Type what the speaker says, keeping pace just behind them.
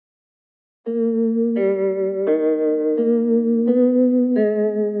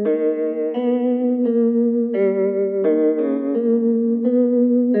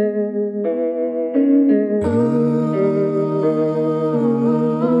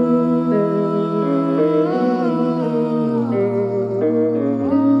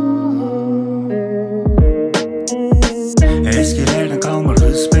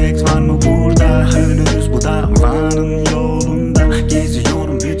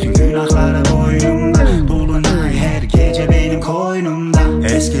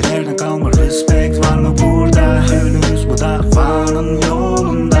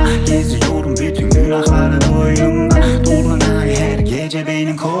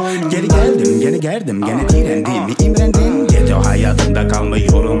Geri geldim, gene gerdim, gene direndim, imrendim. Gece hayatımda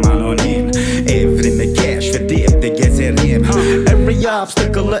kalmıyorum anonim. Evrimi keşfedip de gezerim. Every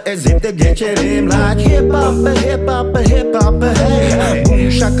obstacle'ı ezip de geçerim. Like hip hop, hip hop, hip hop, hey.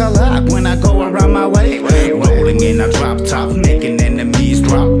 Boom shakalak when I go around my way. Rolling in a drop top, making enemies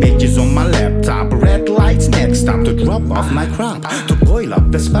drop. Bitches on my laptop, red lights next stop to drop off my crop, to boil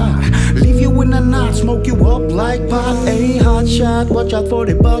up the spot. Leave you in a knot, smoke you up like pot. A hot shot, watch out for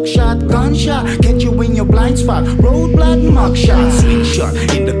the buckshot. Gunshot, catch you in your blind spot. Roadblock, mugshot, slingshot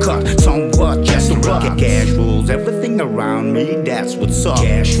in the cut. Somewhat just a rock. Cash rules everything around me, that's what's up.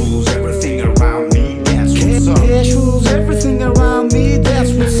 Cash rules everything around me, that's what's up. Cash rules everything around me,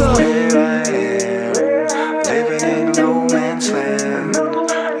 that's what's up. Here I am, living in no man's land.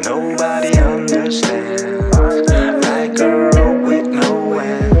 Nobody understands, like a road with no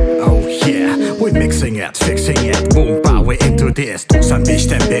end. Oh yeah, we're mixing it, fixing it. Boom power into this.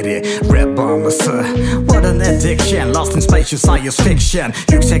 95'ten beri rap bağımlısı. What an addiction, lost in space science fiction.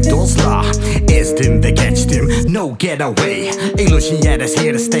 Yüksek dozla ezdim ve geçtim. No getaway, illusion yet is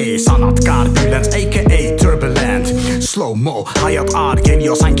here to stay. Sanatkar bülent aka turbulent. Slow mo, hayat ağır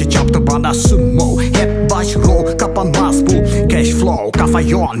geliyor sanki çarptı bana sumo. Hep baş roll, kapanmaz bu cash flow. Kafa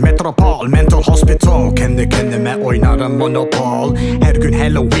yoğun, metropol, mental hospital. Kendi kendime oynarım monopol. Her gün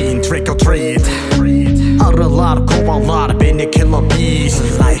Halloween, trick or treat. Arılar kovalar beni killer bees.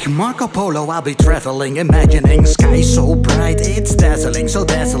 Like Marco Polo I'll be traveling, imagining sky so bright it's dazzling, so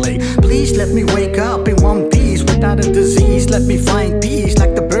dazzling. Please let me wake up in one piece without a disease. Let me find peace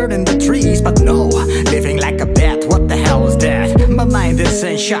like the bird in the trees. But no, living like a bat, what the hell is that? My mind is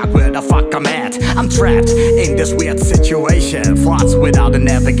in shock, where the fuck I'm at. I'm trapped in this weird situation. Thoughts without a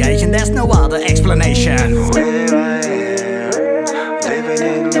navigation, there's no other explanation. Where I am, living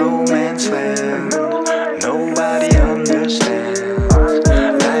in no man's land. Nobody understands,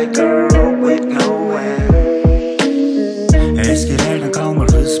 like a road with no end. Eskilerden kalma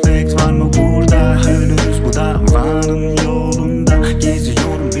respect var mı burada? Ölürüz bu davanın yolunda.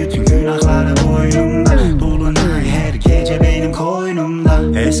 Geziyorum bütün günahlar boynumda. Dolunay her gece benim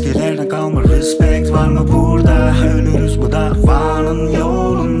koynumda. Eskilerden kalma respect var mı burada? Ölürüz bu davanın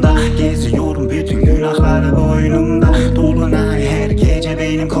yolunda. Geziyorum bütün günahlar boynumda.